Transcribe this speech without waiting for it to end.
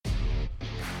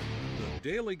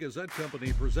Daily Gazette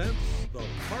Company presents the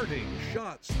Parting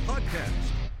Shots Podcast.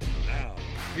 Now,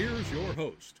 here's your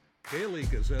host, Daily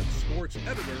Gazette sports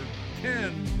editor,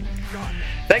 Ken Schott.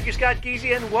 Thank you, Scott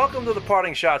Geezy, and welcome to the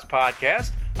Parting Shots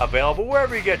Podcast, available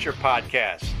wherever you get your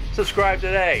podcasts. Subscribe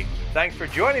today. Thanks for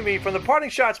joining me from the Parting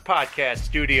Shots Podcast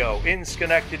studio in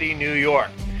Schenectady, New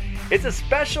York. It's a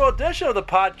special edition of the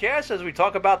podcast as we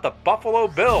talk about the Buffalo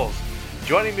Bills.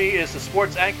 Joining me is the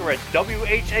sports anchor at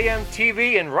WHAM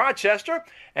TV in Rochester,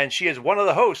 and she is one of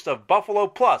the hosts of Buffalo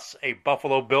Plus, a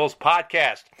Buffalo Bills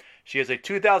podcast. She is a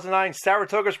 2009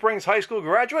 Saratoga Springs High School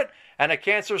graduate and a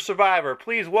cancer survivor.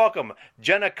 Please welcome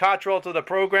Jenna Cottrell to the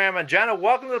program. And Jenna,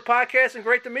 welcome to the podcast, and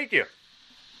great to meet you.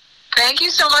 Thank you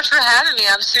so much for having me.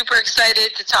 I'm super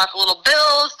excited to talk a little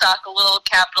Bills, talk a little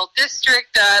Capital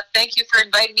District. Thank you for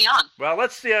inviting me on. Well,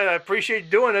 let's appreciate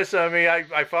doing this. I mean,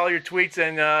 I follow your tweets,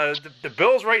 and the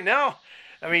Bills right now,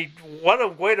 I mean, what a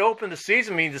way to open the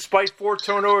season. I mean, despite 4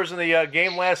 turnovers in the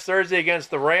game last Thursday against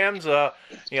the Rams, the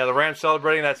Rams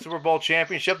celebrating that Super Bowl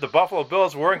championship, the Buffalo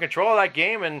Bills were in control of that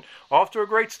game and off to a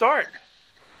great start.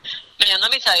 Man,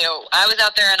 let me tell you, I was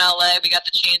out there in L.A. We got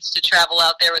the chance to travel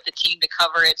out there with the team to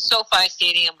cover it. SoFi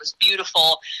Stadium was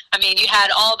beautiful. I mean, you had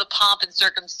all the pomp and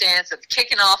circumstance of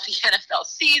kicking off the NFL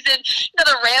season.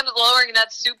 The Rams lowering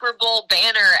that Super Bowl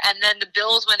banner, and then the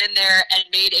Bills went in there and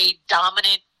made a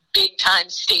dominant, big-time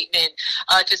statement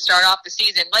to start off the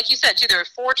season. Like you said, too, there were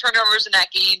 4 turnovers in that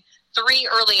game, 3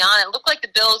 early on. It looked like the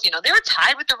Bills, they were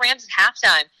tied with the Rams at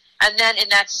halftime. And then in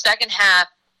that second half,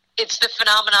 it's the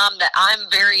phenomenon that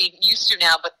I'm very used to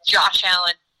now, but Josh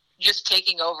Allen just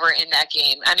taking over in that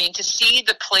game. I mean, to see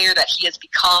the player that he has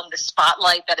become, the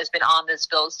spotlight that has been on this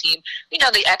Bills team,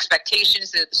 the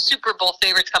expectations, the Super Bowl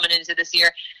favorites coming into this year.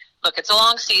 Look, it's a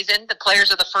long season. The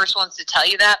players are the first ones to tell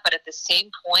you that, but at the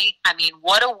same point, I mean,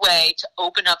 what a way to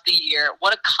open up the year.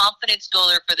 What a confidence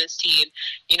builder for this team.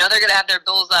 They're going to have their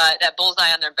that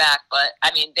bullseye on their back, but,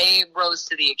 I mean, they rose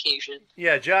to the occasion.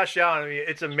 Yeah, Josh Allen, I mean,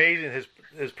 it's amazing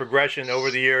his progression over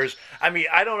the years. I mean,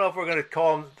 I don't know if we're going to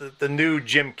call him the new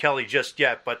Jim Kelly just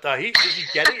yet, but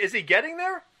is he getting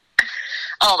there?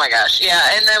 Oh, my gosh,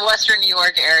 yeah. In the Western New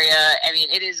York area, I mean,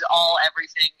 it is all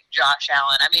everything Josh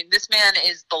Allen. I mean, this man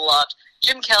is beloved.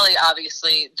 Jim Kelly,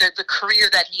 obviously, the career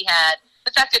that he had,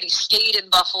 the fact that he stayed in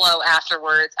Buffalo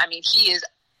afterwards, I mean, he is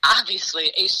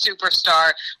obviously a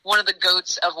superstar, one of the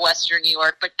GOATs of Western New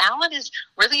York. But Allen is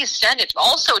really ascended.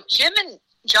 Also, Jim and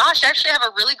Josh actually have a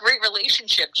really great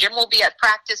relationship. Jim will be at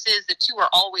practices. The two are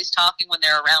always talking when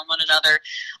they're around one another.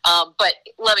 But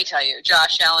let me tell you,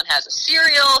 Josh Allen has a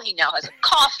cereal. He now has a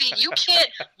coffee. You can't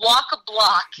walk a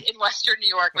block in Western New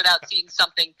York without seeing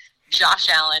something Josh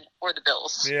Allen or the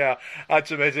Bills. Yeah,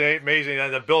 that's amazing.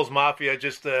 And the Bills Mafia,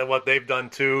 just what they've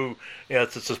done too, to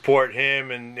support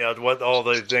him, and what all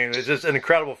the things. It's just an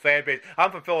incredible fan base. I'm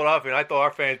from Philadelphia, and I thought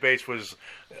our fan base was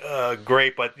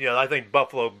great, but I think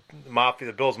Buffalo Mafia,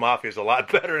 the Bills Mafia, is a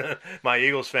lot better than my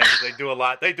Eagles fans. They do a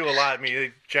lot. I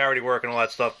mean, charity work and all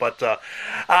that stuff. But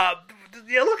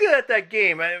looking at that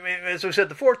game, I mean, as we said,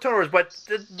 the 4 turnovers, but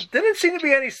there didn't seem to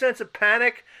be any sense of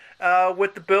panic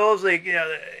with the Bills.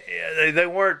 They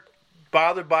weren't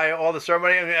bothered by all the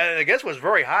ceremony. I mean, I guess it was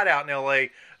very hot out in L.A.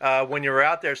 When you were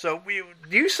out there. So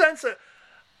do you sense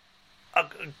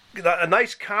a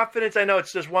nice confidence? I know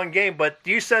it's just one game, but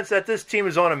do you sense that this team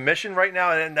is on a mission right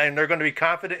now, and they're going to be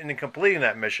confident in completing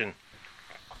that mission?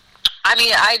 I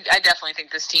mean, I definitely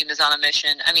think this team is on a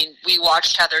mission. I mean, we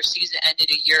watched how their season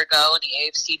ended a year ago in the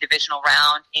AFC divisional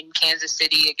round in Kansas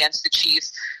City against the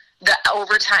Chiefs. The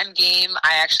overtime game,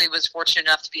 I actually was fortunate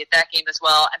enough to be at that game as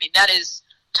well. I mean, that is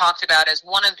talked about as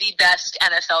one of the best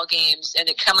NFL games, and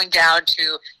it coming down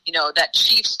to, that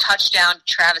Chiefs touchdown to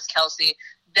Travis Kelce,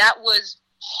 that was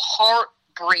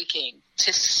heartbreaking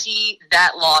to see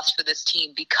that loss for this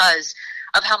team because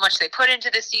of how much they put into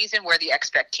the season, where the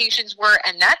expectations were,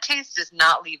 and that taste does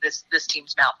not leave this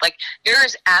team's mouth. Like, there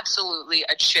is absolutely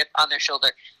a chip on their shoulder.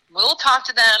 We'll talk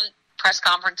to them, press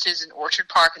conferences in Orchard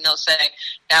Park, and they'll say,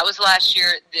 that was last year,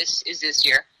 this is this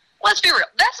year. Let's be real.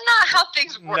 That's not how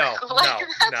things work. No.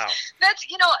 That's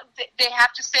they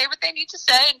have to say what they need to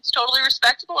say, and it's totally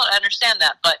respectable, and I understand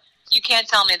that, but you can't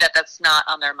tell me that that's not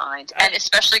on their mind, and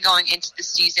especially going into the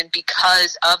season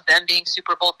because of them being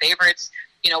Super Bowl favorites.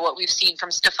 What we've seen from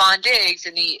Stephon Diggs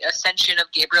and the ascension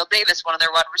of Gabriel Davis, one of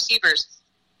their wide receivers.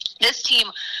 This team,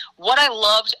 what I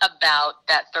loved about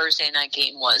that Thursday night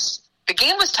game was the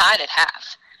game was tied at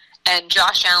half. And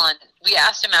Josh Allen, we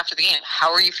asked him after the game,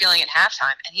 how are you feeling at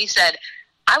halftime? And he said,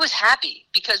 I was happy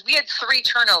because we had 3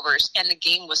 turnovers and the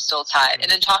game was still tied. And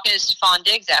then talking to Stephon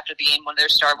Diggs after the game, one of their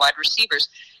star wide receivers,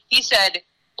 he said,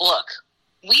 look,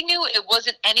 we knew it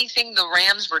wasn't anything the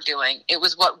Rams were doing. It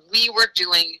was what we were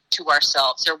doing to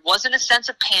ourselves. There wasn't a sense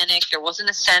of panic. There wasn't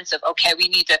a sense of, okay, we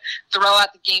need to throw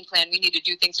out the game plan. We need to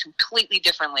do things completely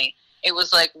differently. It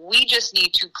was like, we just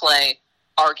need to play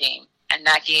our game. And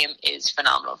that game is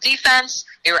phenomenal defense.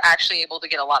 They were actually able to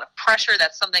get a lot of pressure.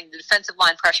 That's something, the defensive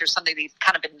line pressure is something they've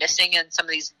kind of been missing in some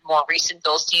of these more recent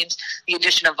Bills teams. The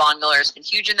addition of Von Miller has been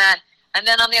huge in that. And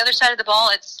then on the other side of the ball,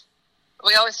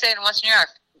 we always say in Western New York,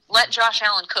 let Josh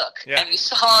Allen cook. Yeah. And you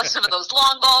saw some of those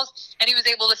long balls, and he was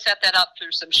able to set that up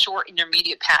through some short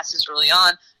intermediate passes early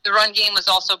on. The run game was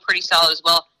also pretty solid as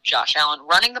well. Josh Allen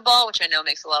running the ball, which I know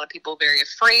makes a lot of people very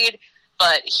afraid.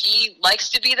 But he likes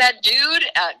to be that dude.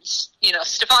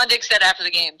 Stephon Diggs said after the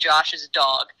game, Josh is a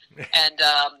dog. And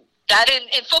that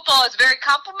in football is very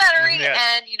complimentary. Yeah.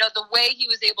 And, the way he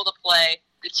was able to play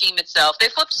the team itself, they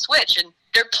flipped a switch, and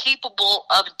they're capable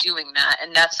of doing that.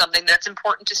 And that's something that's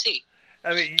important to see.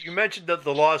 I mean, you mentioned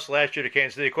the loss last year to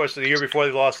Kansas City. Of course, the year before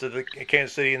they lost to the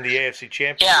Kansas City in the AFC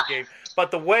Championship game. But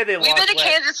the way they lost, we've been to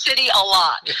Kansas City a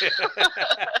lot.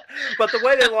 But the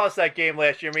way they lost that game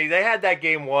last year, I mean, they had that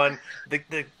game won.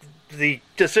 The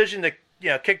decision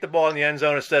to kick the ball in the end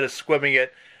zone instead of squibbing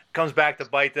it comes back to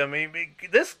bite them. I mean,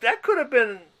 that could have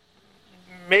been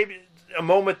maybe a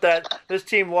moment that this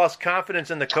team lost confidence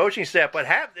in the coaching staff, but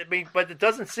it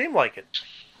doesn't seem like it.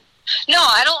 No,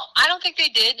 I don't think they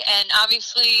did. And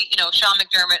obviously, Sean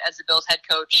McDermott as the Bills head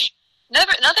coach,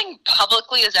 nothing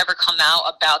publicly has ever come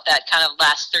out about that kind of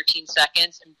last 13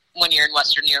 seconds. And when you're in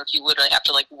Western New York, you literally have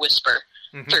to whisper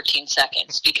 13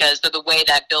 seconds because of the way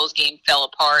that Bills game fell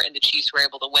apart and the Chiefs were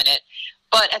able to win it.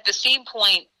 But at the same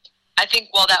point, I think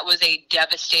while that was a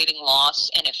devastating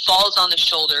loss and it falls on the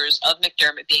shoulders of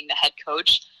McDermott being the head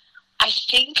coach, I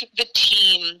think the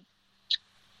team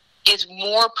is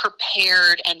more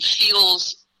prepared and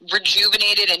feels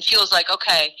rejuvenated and feels like,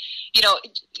 okay,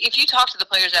 if you talk to the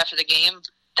players after the game,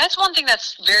 that's one thing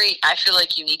that's very, I feel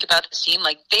like, unique about this team.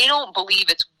 Like, they don't believe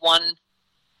it's one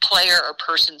player or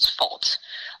person's fault.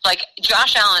 Like,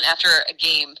 Josh Allen, after a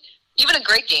game, even a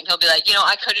great game, he'll be like,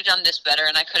 I could have done this better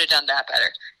and I could have done that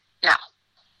better. Now,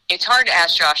 it's hard to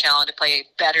ask Josh Allen to play a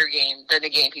better game than the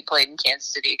game he played in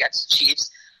Kansas City against the Chiefs.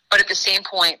 But at the same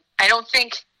point, I don't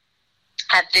think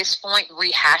at this point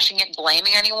rehashing it,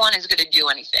 blaming anyone is going to do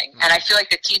anything. And I feel like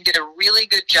the team did a really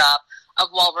good job of,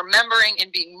 while remembering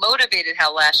and being motivated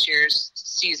how last year's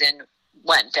season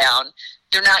went down,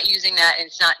 they're not using that, and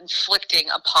it's not inflicting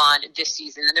upon this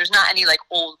season. And there's not any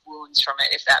old wounds from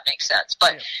it, if that makes sense.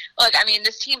 But look, I mean,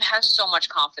 this team has so much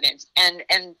confidence, and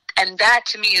that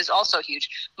to me is also huge.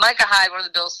 Micah Hyde, one of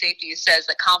the Bills safeties, says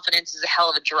that confidence is a hell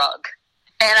of a drug.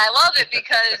 And I love it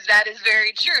because that is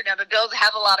very true. Now, the Bills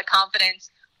have a lot of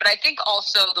confidence, but I think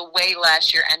also the way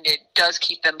last year ended does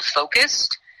keep them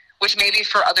focused, which maybe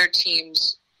for other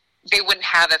teams they wouldn't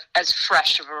have as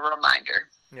fresh of a reminder.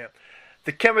 Yeah.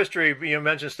 The chemistry, you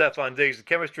mentioned Stephon Diggs, the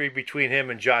chemistry between him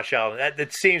and Josh Allen,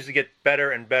 that seems to get better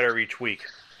and better each week.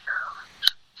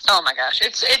 Oh, my gosh.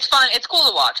 It's fun. It's cool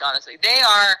to watch, honestly. They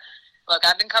are... Look,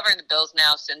 I've been covering the Bills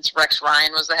now since Rex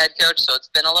Ryan was the head coach, so it's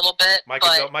been a little bit. My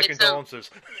condolences.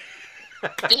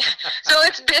 So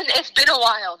it's been a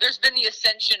while. There's been the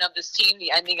ascension of this team,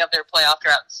 the ending of their playoff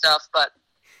drought and stuff. But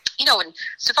when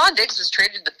Stephon Diggs was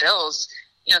traded to the Bills,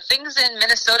 things in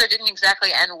Minnesota didn't exactly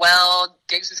end well.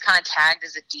 Diggs was kind of tagged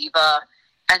as a diva.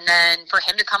 And then for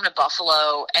him to come to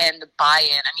Buffalo and the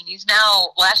buy-in, I mean,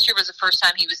 last year was the first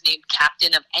time he was named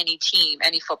captain of any team,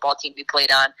 any football team he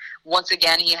played on. Once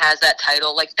again, he has that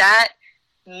title. That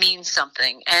means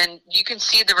something. And you can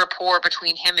see the rapport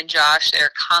between him and Josh.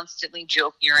 They're constantly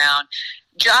joking around.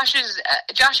 Josh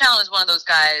Allen is one of those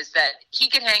guys that he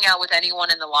can hang out with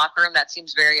anyone in the locker room. That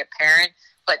seems very apparent.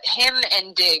 But him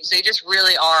and Diggs, they just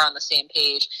really are on the same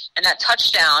page. And that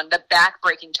touchdown, the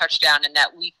back-breaking touchdown in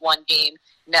that Week 1 game,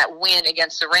 that win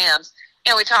against the Rams,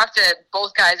 we talked to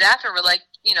both guys after. We're like,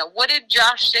 what did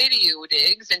Josh say to you,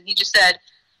 Diggs? And he just said,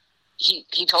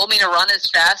 he told me to run as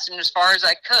fast and as far as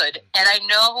I could. And I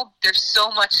know there's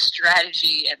so much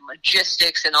strategy and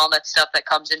logistics and all that stuff that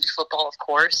comes into football, of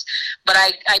course. But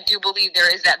I do believe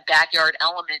there is that backyard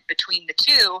element between the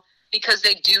two because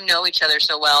they do know each other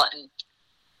so well. And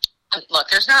look,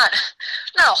 there's not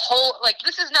a whole,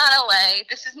 this is not LA,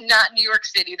 this is not New York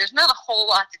City, there's not a whole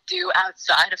lot to do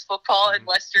outside of football in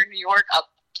Western New York, up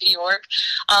New York.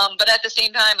 But at the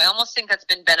same time, I almost think that's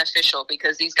been beneficial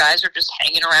because these guys are just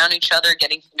hanging around each other,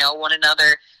 getting to know one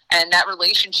another, and that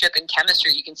relationship and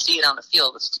chemistry, you can see it on the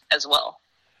field as well.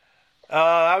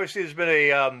 Obviously, there's been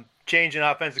a change in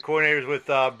offensive coordinators with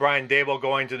Brian Daboll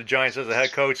going to the Giants as a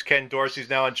head coach. Ken Dorsey's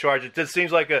now in charge. It just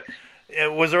seems like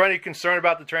Was there any concern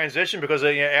about the transition? Because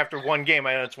after one game,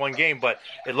 I know it's one game, but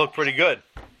it looked pretty good.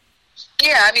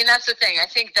 Yeah, I mean, that's the thing. I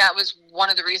think that was one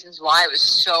of the reasons why it was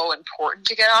so important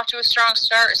to get off to a strong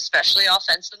start, especially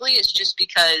offensively, is just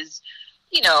because,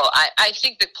 I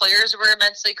think the players were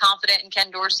immensely confident in Ken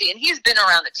Dorsey, and he's been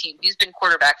around the team. He's been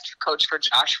quarterback coach for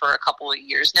Josh for a couple of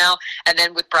years now, and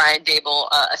then with Brian Dable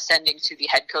ascending to the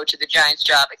head coach of the Giants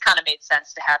job, it kind of made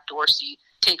sense to have Dorsey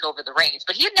take over the reins.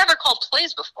 But he had never called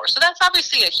plays before, so that's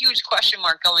obviously a huge question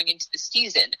mark going into the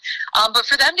season. But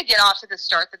for them to get off to the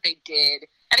start that they did,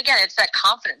 and again, it's that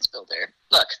confidence builder.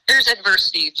 Look, there's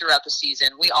adversity throughout the season.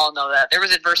 We all know that. There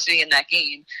was adversity in that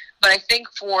game. But I think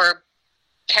for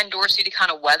Ken Dorsey to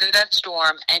kind of weather that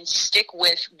storm and stick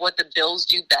with what the Bills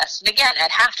do best. And again,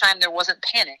 at halftime, there wasn't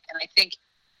panic. And I think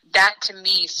that, to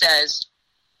me, says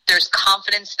there's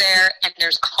confidence there and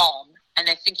there's calm. And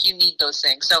I think you need those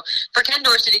things. So for Ken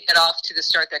Dorsey to get off to the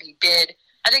start that he did,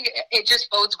 I think it just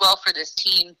bodes well for this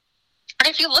team. And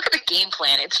if you look at the game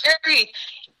plan, it's very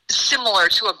similar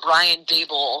to a Brian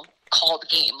Dable called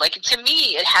game. Like, to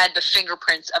me, it had the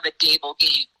fingerprints of a Dable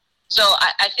game. So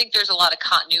I think there's a lot of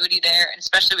continuity there, and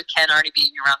especially with Ken already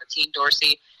being around the team,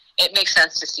 Dorsey, it makes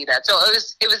sense to see that. So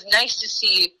it was nice to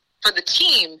see for the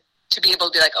team to be able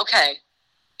to be like, okay,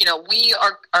 we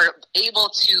are able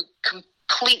to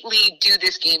completely do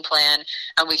this game plan,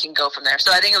 and we can go from there.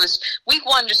 So I think it was week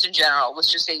one, just in general,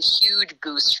 was just a huge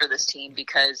boost for this team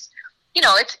because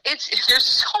it's there's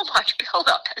so much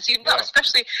build-up, as you know,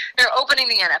 especially they're opening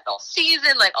the NFL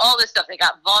season, like all this stuff. They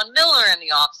got Von Miller in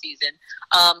the offseason.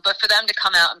 But for them to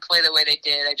come out and play the way they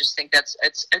did, I just think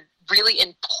it's a really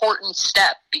important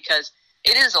step because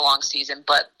it is a long season.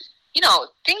 But,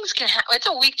 things can happen. It's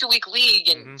a week-to-week league,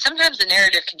 and sometimes the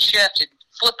narrative can shift and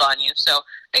flip on you. So I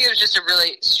think it was just a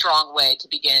really strong way to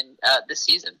begin this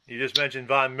season. You just mentioned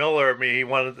Von Miller. I mean, he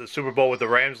won the Super Bowl with the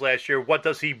Rams last year. What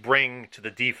does he bring to the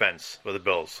defense for the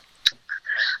Bills?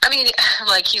 I mean,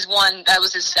 he's won. That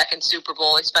was his second Super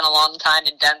Bowl. He spent a long time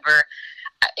in Denver.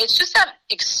 It's just that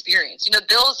experience.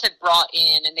 Bills had brought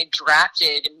in and they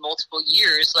drafted in multiple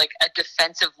years like a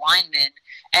defensive lineman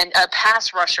and a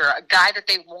pass rusher, a guy that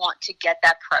they want to get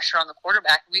that pressure on the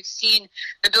quarterback. We've seen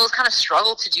the Bills kind of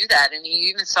struggle to do that, and you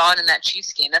even saw it in that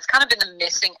Chiefs game. That's kind of been the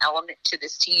missing element to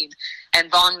this team.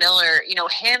 And Von Miller,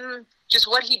 him, just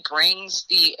what he brings,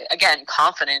 the, again,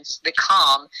 confidence, the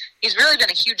calm. He's really been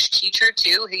a huge teacher,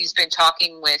 too. He's been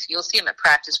talking with, you'll see him at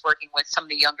practice working with some of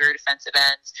the younger defensive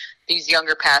ends, these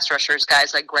younger pass rushers,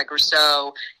 guys like Greg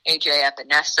Rousseau, A.J.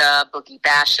 Epinesa, Boogie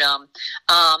Basham.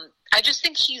 I just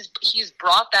think he's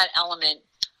brought that element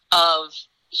of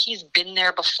he's been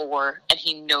there before and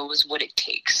he knows what it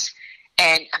takes.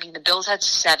 And, I mean, the Bills had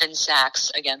 7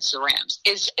 sacks against the Rams.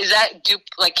 Is that,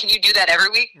 can you do that every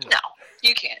week? No.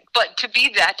 You can't. But to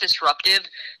be that disruptive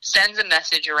sends a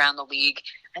message around the league,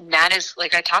 and that is,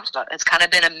 like I talked about, it's kind of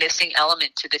been a missing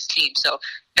element to this team. So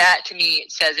that, to me,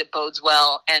 says it bodes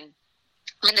well. And,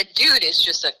 I mean, the dude is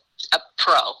just a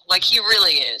pro. Like, he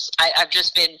really is. I've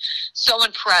just been so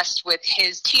impressed with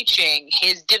his teaching,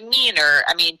 his demeanor.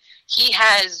 I mean, he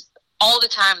has all the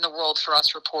time in the world for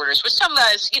us reporters, which some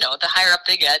guys, the higher up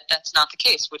they get, that's not the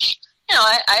case, which,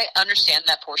 I understand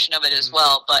that portion of it as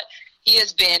well. But he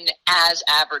has been as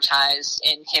advertised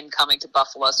in him coming to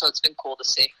Buffalo, so it's been cool to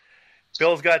see.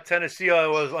 Bills got Tennessee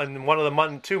on one of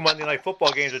the 2 Monday Night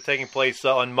Football games that are taking place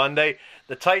on Monday.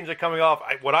 The Titans are coming off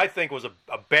what I think was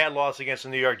a bad loss against the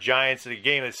New York Giants, a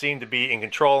game that seemed to be in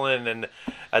control in, and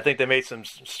I think they made some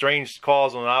strange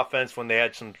calls on offense when they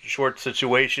had some short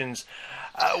situations.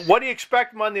 What do you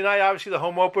expect Monday night? Obviously, the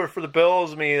home opener for the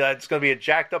Bills. I mean, it's going to be a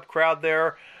jacked-up crowd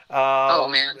there. Oh,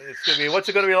 man. It's going to be, what's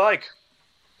it going to be like?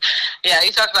 Yeah,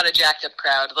 you talk about a jacked up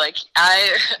crowd. Like,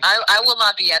 I will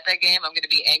not be at that game. I'm going to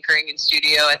be anchoring in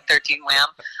studio at 13 Wham.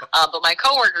 But my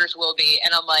coworkers will be,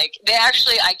 and I'm like, they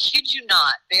actually, I kid you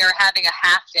not, they are having a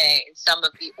half day in some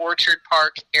of the Orchard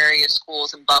Park area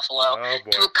schools in Buffalo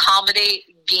to accommodate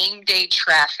game day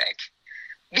traffic.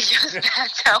 Because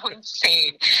that's how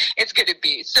insane it's going to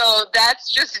be. So that's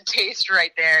just a taste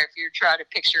right there if you're trying to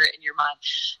picture it in your mind.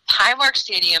 Highmark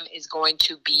Stadium is going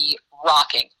to be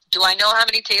rocking. Do I know how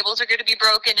many tables are going to be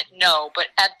broken? No, but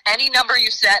at any number you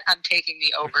set, I'm taking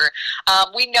the over.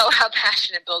 We know how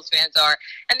passionate Bills fans are,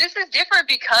 and this is different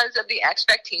because of the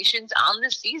expectations on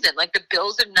the season. Like, the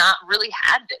Bills have not really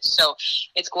had this, so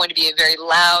it's going to be a very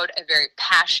loud, a very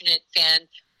passionate fan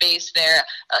base there.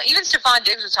 Even Stephon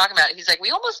Diggs was talking about it. He's like,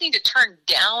 we almost need to turn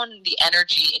down the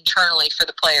energy internally for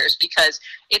the players because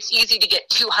it's easy to get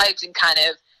too hyped and kind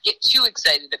of get too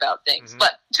excited about things.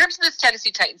 But in terms of this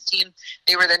Tennessee Titans team,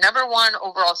 they were the number 1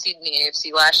 overall seed in the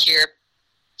AFC last year,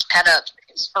 had a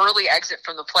early exit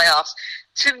from the playoffs.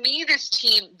 To me, this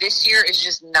team this year is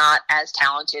just not as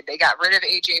talented. They got rid of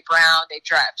A.J. Brown. They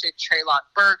drafted Treylon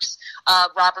Burks.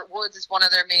 Robert Woods is one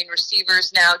of their main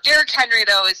receivers now. Derrick Henry,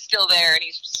 though, is still there, and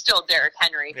he's still Derrick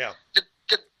Henry. Yeah.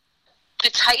 The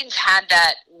Titans had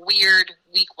that weird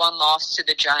week 1 loss to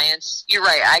the Giants. You're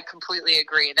right. I completely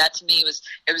agree. That, to me, was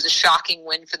a shocking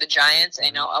win for the Giants. I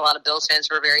know a lot of Bills fans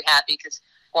were very happy because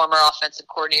former offensive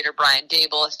coordinator Brian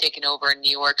Dable has taken over in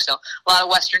New York. So a lot of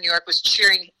Western New York was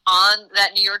cheering on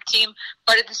that New York team.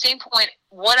 But at the same point,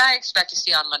 what I expect to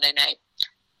see on Monday night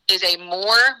is a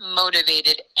more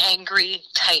motivated, angry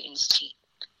Titans team.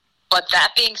 But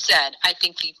that being said, I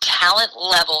think the talent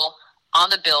level on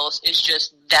the Bills is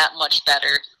just that much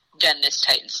better than this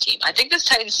Titans team. I think this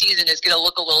Titans season is going to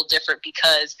look a little different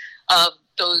because of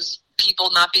those people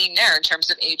not being there in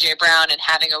terms of A.J. Brown and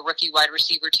having a rookie wide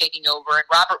receiver taking over. And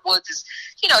Robert Woods is,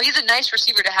 he's a nice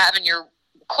receiver to have in your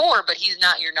core, but he's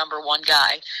not your number one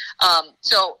guy.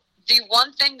 So the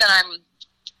one thing that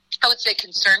I would say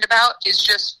concerned about is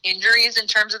just injuries in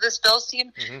terms of this Bills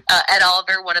team. Ed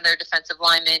Oliver, one of their defensive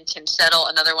linemen, Tim Settle,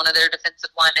 another one of their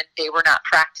defensive linemen, they were not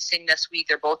practicing this week.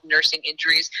 They're both nursing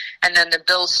injuries. And then the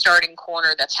Bills starting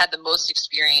corner that's had the most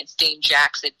experience, Dane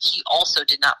Jackson, he also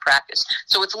did not practice.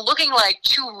 So it's looking like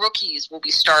 2 rookies will be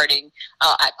starting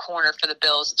at corner for the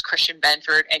Bills. It's Christian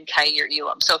Benford and Kaiir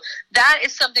Elam. So that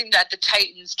is something that the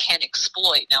Titans can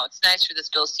exploit. Now, it's nice for this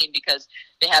Bills team because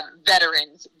they have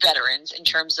veterans in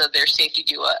terms of their safety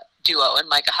duo and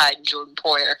Micah Hyde and Jordan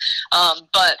Poyer.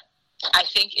 But I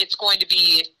think it's going to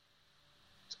be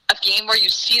a game where you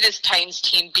see this Titans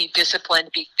team be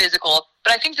disciplined, be physical.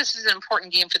 But I think this is an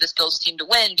important game for this Bills team to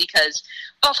win because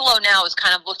Buffalo now is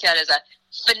kind of looked at as a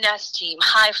finesse team,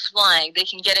 high-flying. They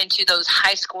can get into those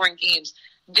high-scoring games.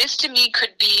 This, to me,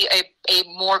 could be a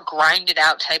more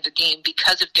grinded-out type of game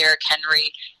because of Derrick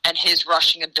Henry and his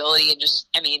rushing ability and just,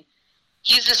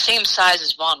 he's the same size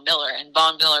as Von Miller, and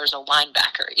Von Miller is a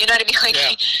linebacker. You know what I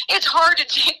mean? It's hard to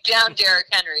take down Derrick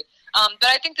Henry. But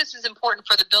I think this is important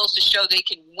for the Bills to show they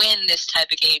can win this type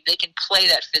of game. They can play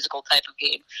that physical type of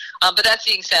game. But that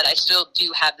being said, I still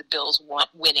do have the Bills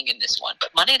winning in this one. But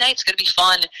Monday night's going to be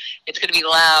fun. It's going to be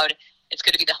loud. It's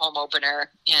going to be the home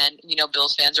opener, and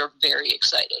Bills fans are very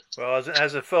excited. Well,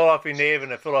 as a Philadelphia native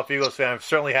and a Philadelphia Eagles fan, I'm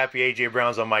certainly happy A.J.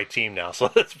 Brown's on my team now. So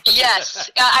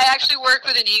yes, I actually work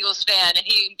with an Eagles fan, and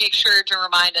he makes sure to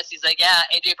remind us. He's like, "Yeah,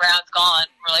 A.J. Brown's gone."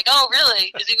 We're like, "Oh,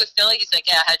 really? Is he with Philly?" He's like,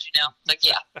 "Yeah, how'd you know?" I'm like,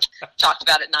 yeah, talked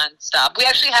about it nonstop. We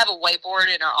actually have a whiteboard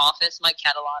in our office. Mike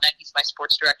Catalana, he's my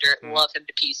sports director. Love him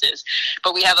to pieces.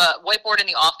 But we have a whiteboard in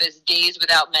the office, days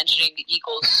without mentioning the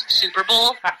Eagles Super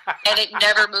Bowl, and it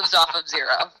never moves off of 0.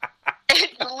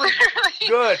 It literally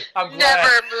Good. I'm glad.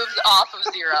 Never moves off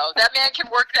of 0. That man can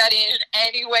work that in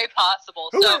any way possible.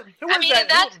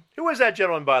 Who is that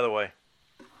gentleman, by the way?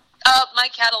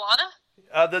 Mike Catalana.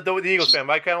 The Eagles fan.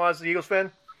 Mike Catalana's the Eagles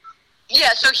fan?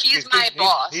 Yeah, so he's my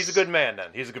boss. He's a good man, then.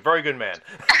 He's a very good man.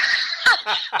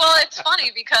 Well, it's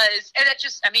funny because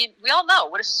we all know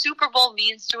what a Super Bowl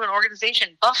means to an organization.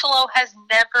 Buffalo has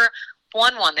never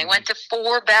won one. They went to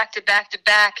 4 back-to-back to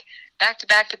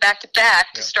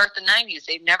start the 90s.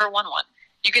 They've never won one.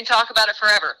 You can talk about it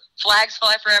forever. Flags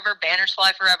fly forever. Banners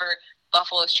fly forever.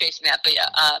 Buffalo's chasing that. But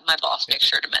my boss makes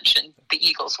sure to mention the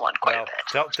Eagles won quite a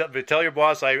bit. Tell your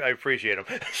boss I appreciate him.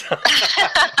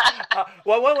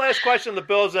 Well, one last question on the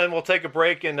Bills, and we'll take a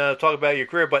break and talk about your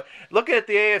career. But looking at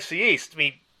the AFC East,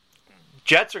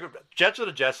 Jets are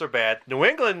the Jets are bad. New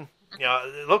England,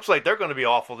 it looks like they're going to be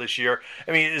awful this year.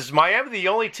 Is Miami the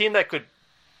only team that could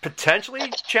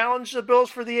potentially challenge the Bills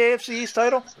for the AFC East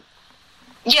title?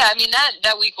 Yeah,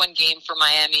 that week 1 game for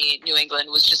Miami, New England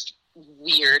was just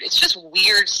weird. It's just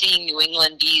weird seeing New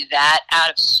England be that out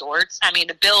of sorts.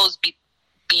 The Bills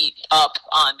beat up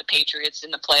on the Patriots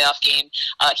in the playoff game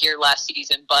here last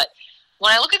season. But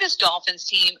when I look at this Dolphins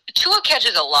team, Tua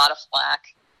catches a lot of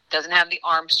flack. Doesn't have the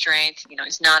arm strength.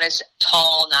 He's not as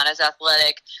tall, not as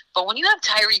athletic. But when you have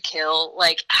Tyreek Hill,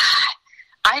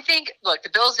 I think, the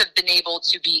Bills have been able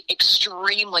to be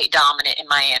extremely dominant in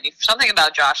Miami. Something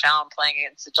about Josh Allen playing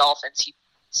against the Dolphins, he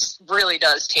really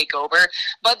does take over.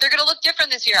 But they're going to look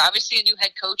different this year. Obviously, a new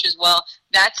head coach as well.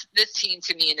 That's this team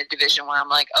to me in a division where I'm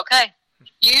like, okay.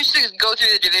 You used to go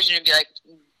through the division and be like,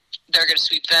 they're going to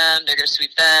sweep them, they're going to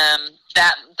sweep them.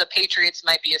 The Patriots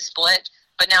might be a split.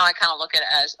 But now I kind of look at it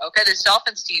as, okay, this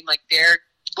Dolphins team, they're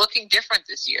looking different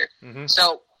this year. Mm-hmm.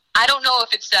 So I don't know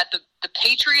if it's that the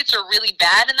Patriots are really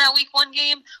bad in that week 1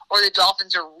 game or the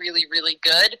Dolphins are really, really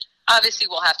good. Obviously,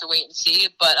 we'll have to wait and see.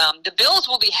 But the Bills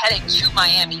will be heading to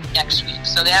Miami next week.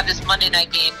 So they have this Monday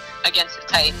night game against the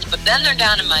Titans, but then they're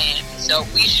down in Miami. So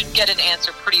we should get an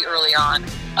answer pretty early on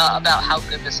about how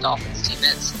good this Dolphins team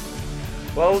is.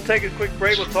 Well, we'll take a quick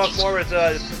break. We'll talk more with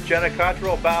Jenna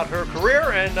Cottrell about her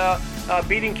career and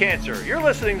beating cancer. You're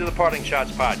listening to the Parting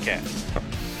Shots podcast.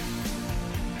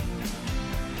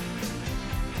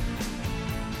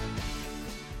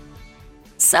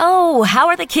 So, how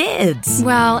are the kids?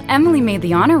 Well, Emily made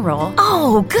the honor roll.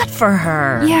 Oh, good for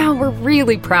her. Yeah, we're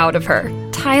really proud of her.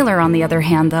 Tyler, on the other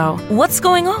hand, though. What's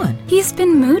going on? He's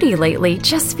been moody lately,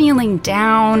 just feeling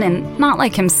down and not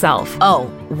like himself. Oh,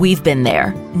 we've been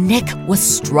there. Nick was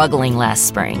struggling last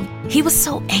spring. He was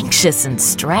so anxious and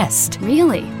stressed.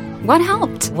 Really? What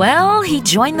helped? Well, he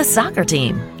joined the soccer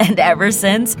team. And ever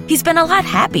since, he's been a lot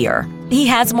happier. He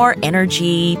has more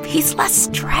energy, he's less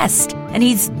stressed, and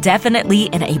he's definitely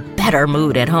in a better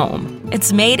mood at home.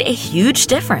 It's made a huge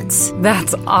difference.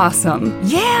 That's awesome.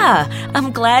 Yeah,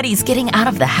 I'm glad he's getting out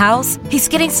of the house, he's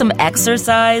getting some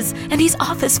exercise, and he's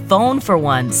off his phone for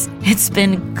once. It's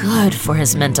been good for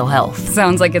his mental health.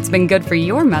 Sounds like it's been good for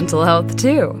your mental health,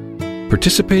 too.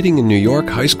 Participating in New York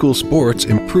high school sports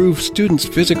improves students'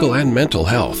 physical and mental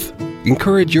health.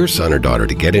 Encourage your son or daughter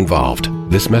to get involved.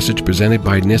 This message presented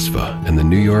by NISVA and the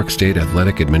New York State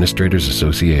Athletic Administrators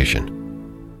Association.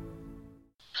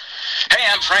 Hey,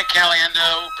 I'm Frank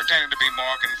Caliendo, pretending to be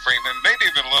Morgan Freeman, maybe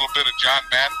even a little bit of John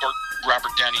Madden or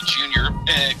Robert Downey Jr.,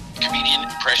 comedian,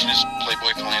 impressionist,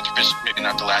 playboy, philanthropist, maybe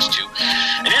not the last two.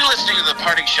 And you're listening to the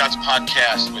Parting Shots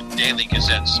podcast with Daily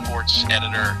Gazette sports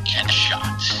editor Ken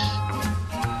Schott.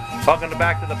 Welcome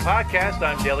back to the podcast.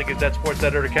 I'm Daily Gazette sports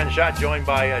editor Ken Schott, joined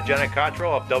by Jenna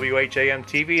Cottrell of WHAM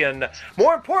TV, and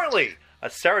more importantly,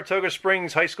 a Saratoga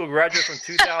Springs high school graduate from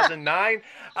 2009.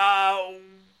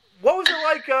 What was it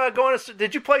like going to?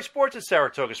 Did you play sports at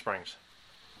Saratoga Springs?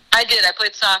 I did. I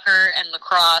played soccer and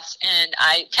lacrosse, and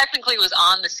I technically was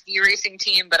on the ski racing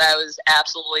team, but I was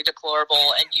absolutely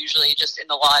deplorable and usually just in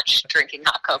the lodge drinking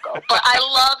hot cocoa. But I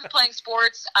loved playing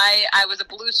sports. I was a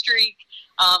blue streak.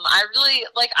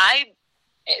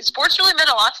 Sports really meant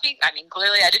a lot to me. I mean,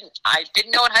 clearly I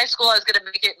didn't know in high school I was going to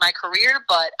make it my career,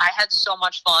 but I had so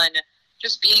much fun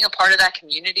just being a part of that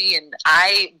community, and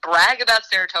I brag about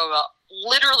Saratoga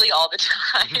literally all the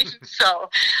time. So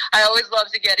I always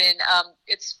love to get in.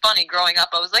 It's funny, growing up,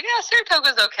 I was like, yeah,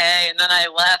 Saratoga's okay, and then I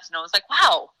left, and I was like,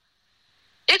 wow,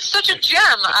 it's such a gem.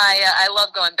 I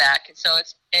love going back, and so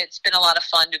it's been a lot of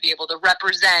fun to be able to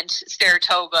represent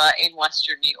Saratoga in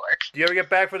Western New York. Do you ever get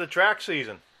back for the track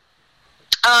season?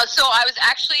 So I was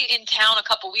actually in town a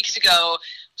couple weeks ago,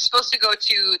 supposed to go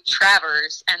to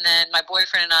Travers, and then my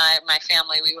boyfriend and I, my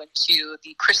family, we went to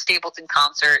the Chris Stapleton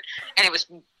concert, and it was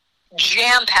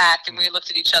jam-packed, and we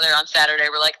looked at each other on Saturday.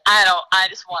 We're like,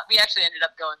 we actually ended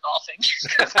up going golfing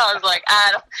because I was like,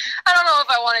 I don't know if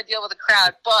I want to deal with a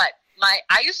crowd, but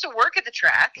I used to work at the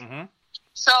track. Mm-hmm.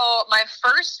 So my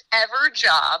first ever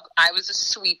job, I was a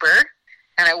sweeper,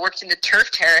 and I worked in the turf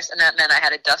terrace, and that meant I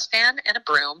had a dustpan and a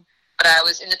broom. But I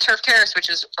was in the turf terrace, which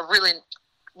is a really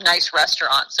nice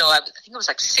restaurant. So I think it was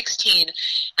like 16, and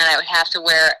I would have to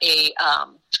wear a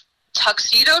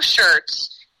tuxedo shirt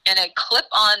and a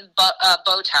clip-on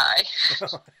bow tie.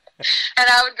 And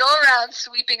I would go around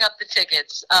sweeping up the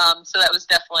tickets. So that was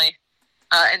definitely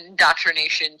an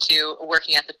indoctrination to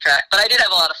working at the track. But I did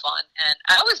have a lot of fun, and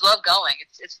I always love going.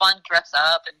 It's fun to dress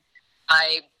up, and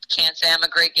I can't say I'm a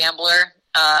great gambler.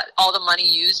 All the money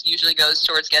used usually goes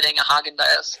towards getting a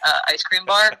Haagen-Dazs ice cream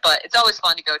bar, but it's always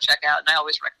fun to go check out, and I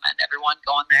always recommend everyone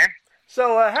going there.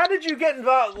 So how did you get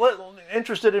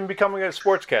interested in becoming a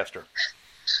sportscaster?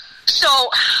 So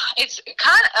it's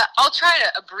kind of, I'll try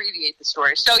to abbreviate the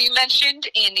story. So you mentioned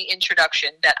in the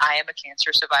introduction that I am a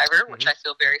cancer survivor, which I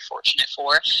feel very fortunate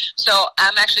for. So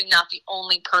I'm actually not the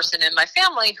only person in my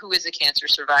family who is a cancer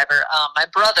survivor. My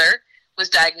brother was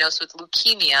diagnosed with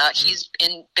leukemia. He's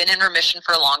been in remission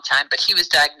for a long time, but he was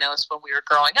diagnosed when we were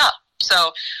growing up.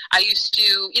 So I used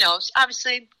to,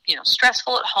 obviously,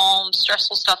 stressful at home,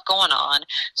 stressful stuff going on.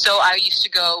 So I used to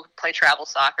go play travel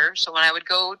soccer. So when I would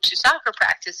go to soccer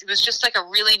practice, it was just like a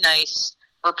really nice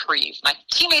reprieve. My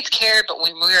teammates cared, but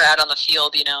when we were out on the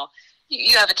field,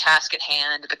 you have a task at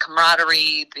hand, the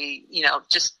camaraderie,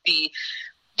 just the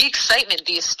excitement,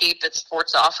 the escape that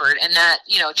sports offered. And that,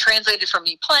 translated from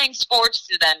me playing sports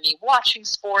to then me watching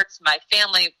sports. My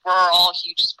family, we're all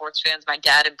huge sports fans, my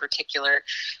dad in particular.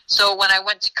 So when I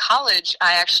went to college,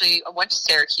 I went to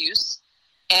Syracuse,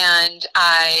 and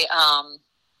I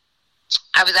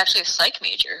was actually a psych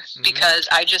major because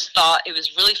I just thought it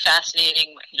was really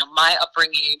fascinating. My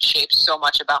upbringing shaped so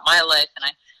much about my life, and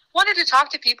I wanted to talk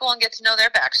to people and get to know their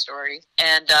backstory.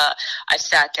 And I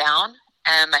sat down,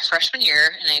 and my freshman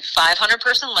year in a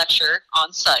 500-person lecture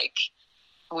on psych.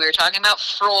 We were talking about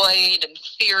Freud and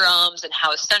theorems and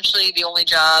how essentially the only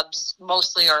jobs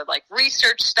mostly are like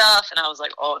research stuff. And I was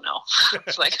like, oh no,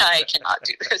 it's like, I cannot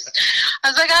do this. I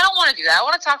was like, I don't want to do that. I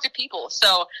want to talk to people.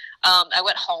 So I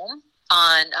went home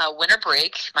on winter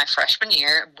break my freshman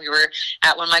year. We were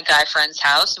at one of my guy friends'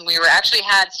 house, and we were actually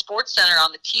had Sports Center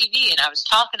on the TV, and I was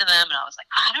talking to them, and I was like,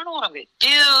 I don't know what I'm going to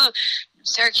do.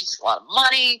 Syracuse is a lot of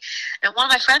money. And one of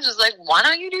my friends was like, why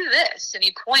don't you do this? And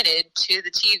he pointed to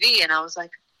the TV, and I was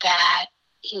like, that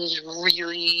is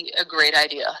really a great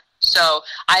idea. So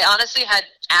I honestly had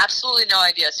absolutely no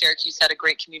idea Syracuse had a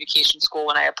great communication school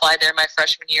when I applied there my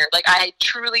freshman year. Like, I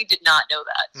truly did not know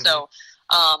that. Mm-hmm. So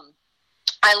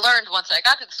I learned once I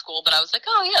got to the school, but I was like,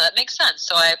 oh, yeah, that makes sense.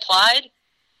 So I applied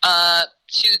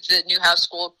to the Newhouse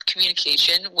School of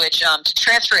Communication, which to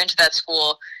transfer into that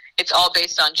school, it's all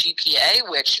based on GPA,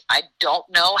 which I don't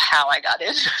know how I got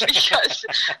in because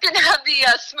I didn't have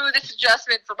the smoothest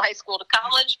adjustment from high school to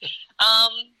college.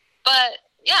 But,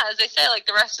 yeah, as I say, like,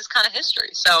 the rest is kind of history.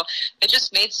 So it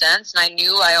just made sense, and I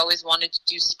knew I always wanted to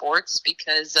do sports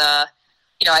because,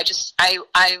 you know,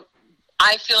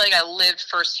 I feel like I lived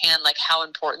firsthand, like, how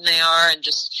important they are, and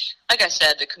just, like I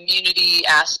said, the community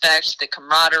aspect, the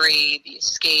camaraderie, the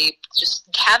escape, just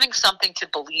having something to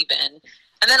believe in.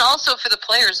 And then also for the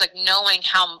players, like, knowing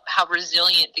how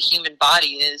resilient the human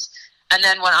body is. And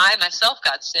then when I myself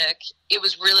got sick, it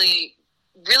was really,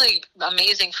 really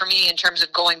amazing for me in terms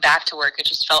of going back to work. It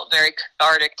just felt very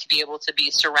cathartic to be able to be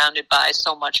surrounded by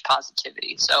so much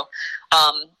positivity. So,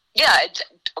 yeah, I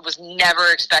was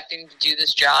never expecting to do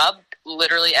this job,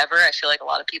 literally ever. I feel like a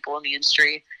lot of people in the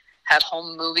industry have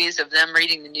home movies of them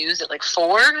reading the news at like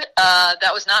 4.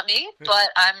 That was not me, but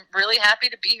I'm really happy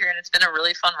to be here, and it's been a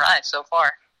really fun ride so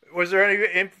far. Was there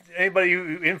anybody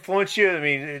who influenced you? I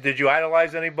mean, did you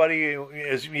idolize anybody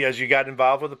as you got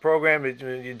involved with the program?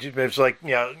 It's like,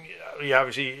 you know,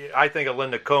 obviously, I think of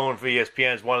Linda Cohn for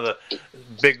ESPN is one of the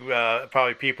big,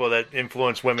 probably people that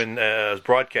influence women as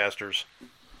broadcasters.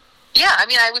 Yeah, I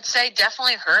mean, I would say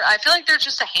definitely her. I feel like there's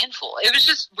just a handful. It was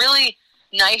just really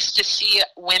nice to see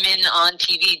women on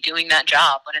TV doing that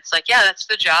job. And it's like, yeah, that's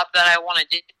the job that I want to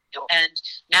do. And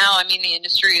now, I mean, the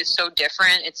industry is so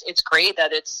different. It's great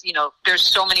that it's, you know, there's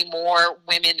so many more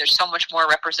women. There's so much more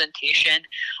representation.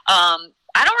 I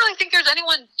don't really think there's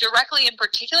anyone directly in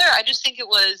particular. I just think it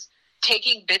was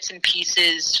taking bits and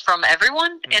pieces from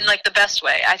everyone in, like, the best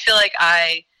way. I feel like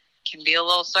I can be a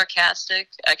little sarcastic.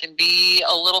 I can be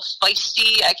a little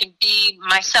feisty. I can be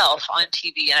myself on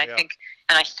TV.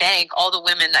 And I thank all the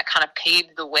women that kind of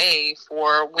paved the way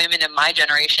for women in my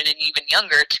generation and even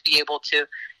younger to be able to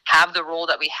have the role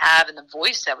that we have and the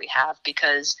voice that we have,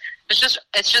 because it's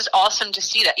just awesome to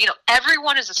see that, you know,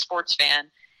 everyone is a sports fan.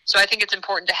 So I think it's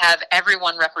important to have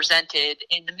everyone represented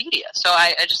in the media. So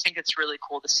I just think it's really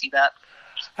cool to see that.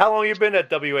 How long have you been at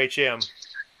WHM?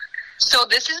 So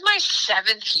this is my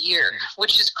 7th year,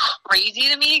 which is crazy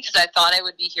to me because I thought I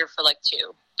would be here for like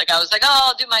 2. Like, I was like, oh,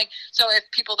 I'll do so if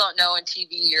people don't know, in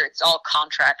TV, it's all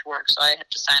contract work, so I have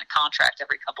to sign a contract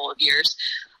every couple of years.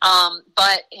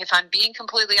 But if I'm being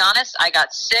completely honest, I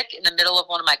got sick in the middle of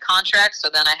one of my contracts, so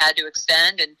then I had to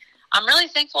extend, and I'm really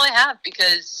thankful I have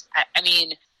because, I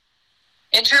mean,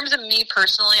 in terms of me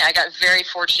personally, I got very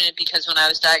fortunate because when I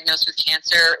was diagnosed with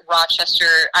cancer, Rochester,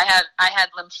 I had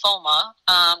lymphoma,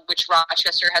 which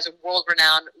Rochester has a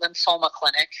world-renowned lymphoma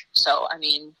clinic. So, I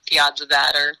mean, the odds of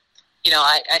that are, you know,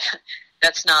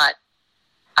 that's not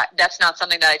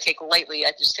something that I take lightly.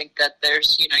 I just think that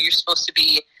there's, you know, you're supposed to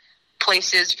be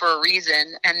places for a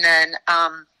reason. And then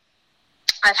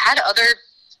I've had other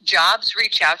jobs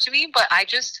reach out to me, but I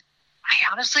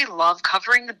honestly love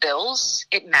covering the Bills.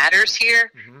 It matters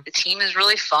here. Mm-hmm. The team is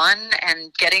really fun,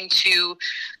 and getting to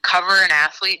cover an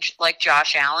athlete like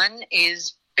Josh Allen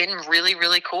is been really,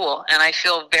 really cool. And I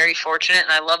feel very fortunate,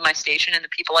 and I love my station and the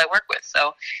people I work with.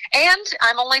 So, and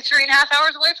I'm only 3.5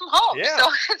 hours away from home. Yeah. So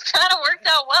it's kind of worked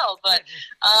out well. But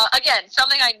again,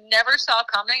 something I never saw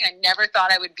coming. I never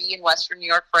thought I would be in Western New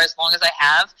York for as long as I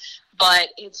have, but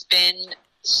it's been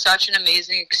such an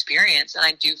amazing experience. And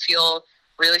I do feel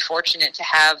really fortunate to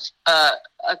have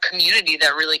a community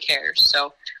that really cares.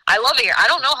 So I love it here. I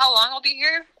don't know how long I'll be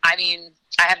here. I mean,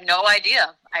 I have no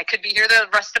idea. I could be here the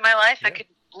rest of my life. Yeah. I could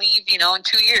leave, you know, in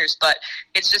 2 years, but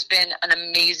it's just been an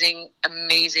amazing,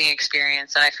 amazing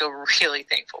experience, and I feel really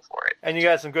thankful for it. And you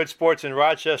got some good sports in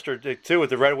Rochester, too, with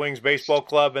the Red Wings Baseball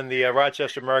Club and the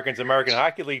Rochester Americans American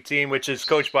Hockey League team, which is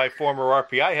coached by former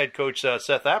RPI head coach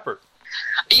Seth Appert.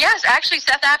 Yes, actually,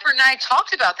 Seth Appert and I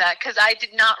talked about that because I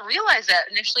did not realize that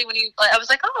initially when I was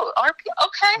like, oh, RP,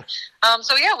 okay.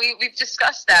 So, yeah, we've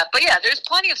discussed that. But, yeah, there's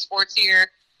plenty of sports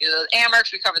here. You know, the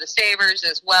Amherst, we cover the Sabres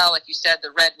as well, like you said,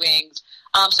 the Red Wings.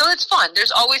 So it's fun.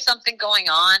 There's always something going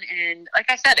on. And like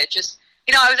I said, it just,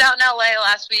 you know, I was out in L.A.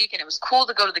 last week, and it was cool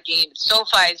to go to the game.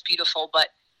 SoFi is beautiful, but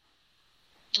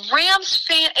Rams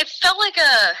fan, it felt like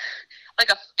a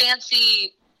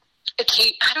fancy,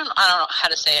 I don't know how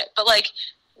to say it, but like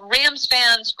Rams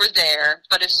fans were there,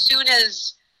 but as soon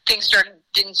as things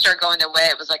didn't start going their way,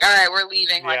 it was like, all right, we're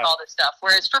leaving, like all this stuff.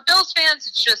 Whereas for Bills fans,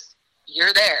 it's just,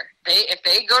 you're there. If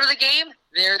they go to the game,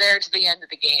 they're there to the end of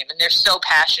the game, and they're so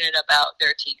passionate about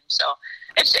their team. So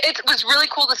it was really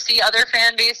cool to see other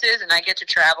fan bases, and I get to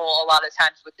travel a lot of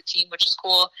times with the team, which is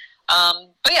cool.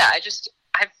 But yeah,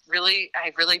 I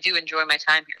really do enjoy my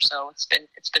time here. So it's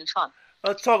been fun.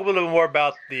 Let's talk a little bit more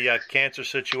about the cancer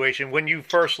situation. When you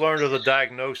first learned of the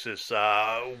diagnosis,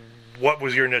 what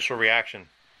was your initial reaction?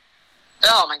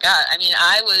 Oh my God! I mean,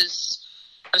 I was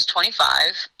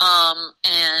 25,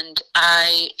 and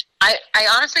I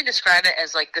honestly describe it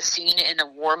as like the scene in a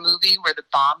war movie where the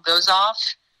bomb goes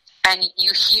off, and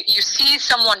you see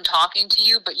someone talking to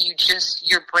you, but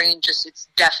your brain it's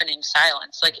deafening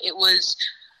silence. Like, it was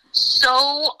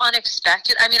so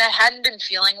unexpected. I mean, I hadn't been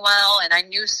feeling well, and I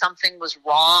knew something was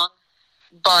wrong,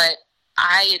 but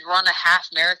I had run a half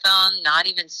marathon not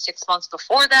even 6 months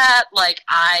before that. Like,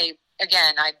 I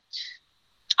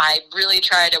really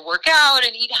tried to work out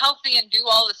and eat healthy and do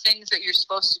all the things that you're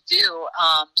supposed to do.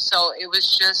 So it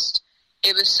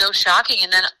was so shocking.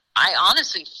 And then I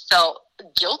honestly felt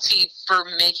guilty for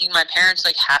making my parents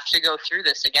have to go through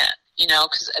this again,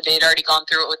 because they'd already gone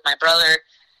through it with my brother.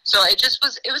 So it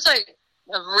was like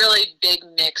a really big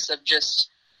mix of just,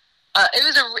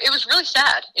 it was really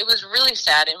sad. It was really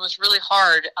sad. It was really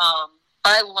hard.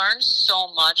 But I learned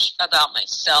so much about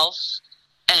myself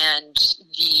and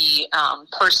the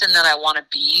person that I want to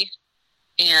be.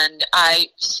 And I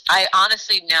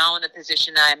honestly, now in the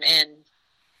position that I'm in,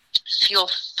 feel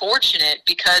fortunate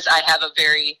because I have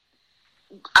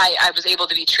I was able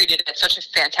to be treated at such a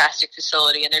fantastic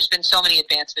facility, and there's been so many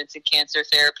advancements in cancer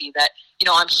therapy that,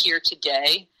 I'm here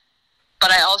today.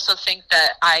 But I also think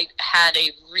that I had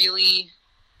a really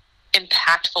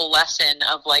impactful lesson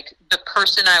of the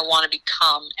person I want to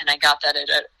become, and I got that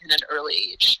in an early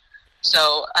age.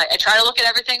 So I try to look at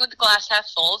everything with the glass half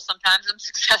full. Sometimes I'm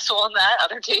successful in that.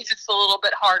 Other days it's a little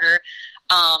bit harder.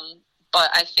 But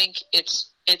I think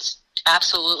it's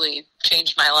absolutely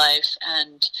changed my life,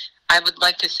 and I would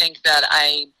like to think that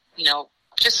I,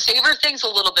 just savor things a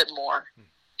little bit more.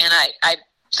 And I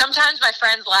sometimes my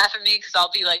friends laugh at me because I'll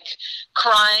be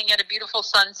crying at a beautiful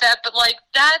sunset, but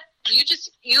that,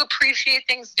 you appreciate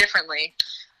things differently.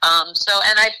 And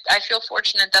I feel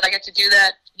fortunate that I get to do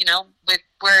that,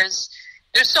 whereas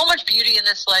there's so much beauty in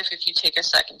this life if you take a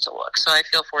second to look. So I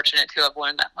feel fortunate to have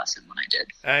learned that lesson when I did.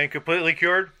 And completely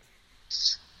cured?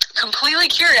 Completely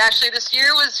cured. Actually, this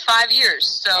year was 5 years.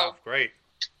 So wow, great.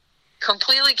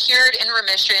 Completely cured, in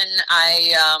remission.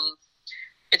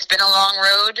 It's been a long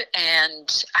road,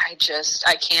 and I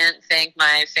can't thank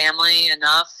my family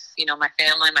enough. My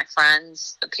family, my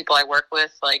friends, the people I work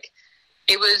with.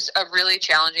 It was a really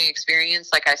challenging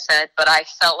experience, like I said, but I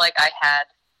felt like I had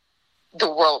the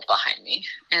world behind me.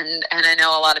 And I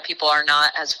know a lot of people are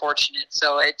not as fortunate.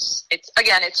 So it's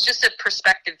just a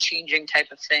perspective changing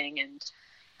type of thing. And,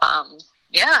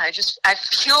 I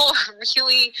feel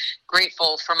really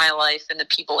grateful for my life and the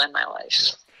people in my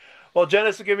life. Well, Jen,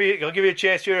 I'll give you a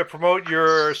chance here to promote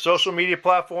your social media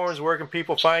platforms. Where can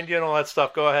people find you and all that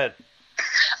stuff? Go ahead.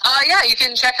 You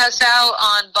can check us out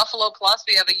on Buffalo Plus.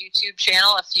 We have a YouTube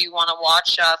channel if you want to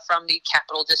watch from the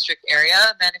Capital District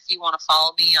area. Then if you want to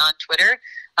follow me on Twitter,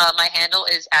 my handle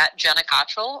is @Jenna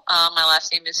Cottrell. My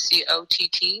last name is Cottrell.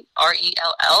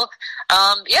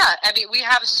 We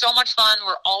have so much fun.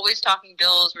 We're always talking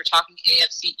Bills. We're talking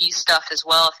AFC East stuff as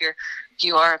well. If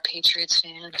you are a Patriots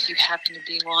fan, if you happen to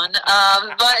be one.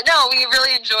 But no, we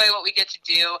really enjoy what we get to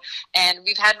do, and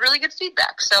we've had really good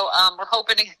feedback. So we're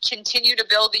hoping to continue to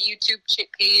build the YouTube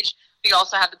page. We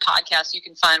also have the podcast you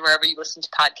can find wherever you listen to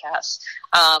podcasts.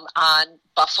 On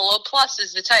Buffalo Plus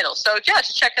is the title. So,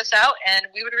 just check us out, and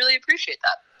we would really appreciate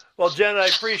that. Well, Jen, I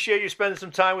appreciate you spending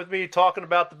some time with me talking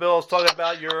about the Bills, talking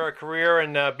about your career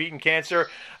and beating cancer.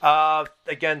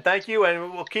 Again, thank you,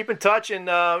 and we'll keep in touch, and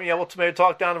we'll maybe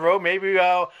talk down the road. Maybe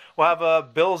we'll have a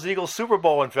Bills-Eagles Super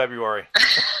Bowl in February.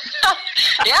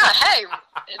 Hey,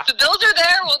 if the Bills are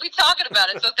there, we'll be talking about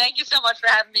it. So thank you so much for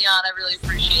having me on. I really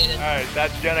appreciate it. All right,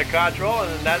 that's Jenna Cottrell,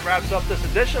 and that wraps up this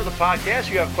edition of the podcast.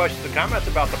 If you have questions or comments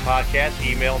about the podcast,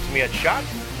 email them to me at shots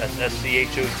That's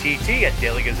SCHOTT at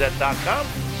dailygazette.com.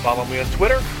 Follow me on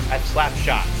Twitter at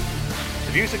Slapshots.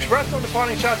 The views expressed on the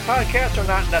Parting Shots podcast are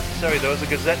not necessarily those of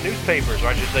Gazette newspapers, or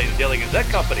I should say the Daily Gazette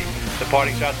Company. The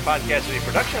Parting Shots podcast is a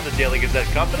production of the Daily Gazette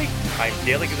Company. I'm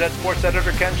Daily Gazette sports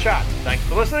editor Ken Schott. Thanks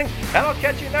for listening, and I'll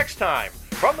catch you next time.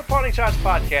 From the Parting Shots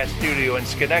podcast studio in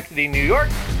Schenectady, New York,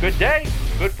 good day,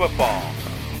 good football.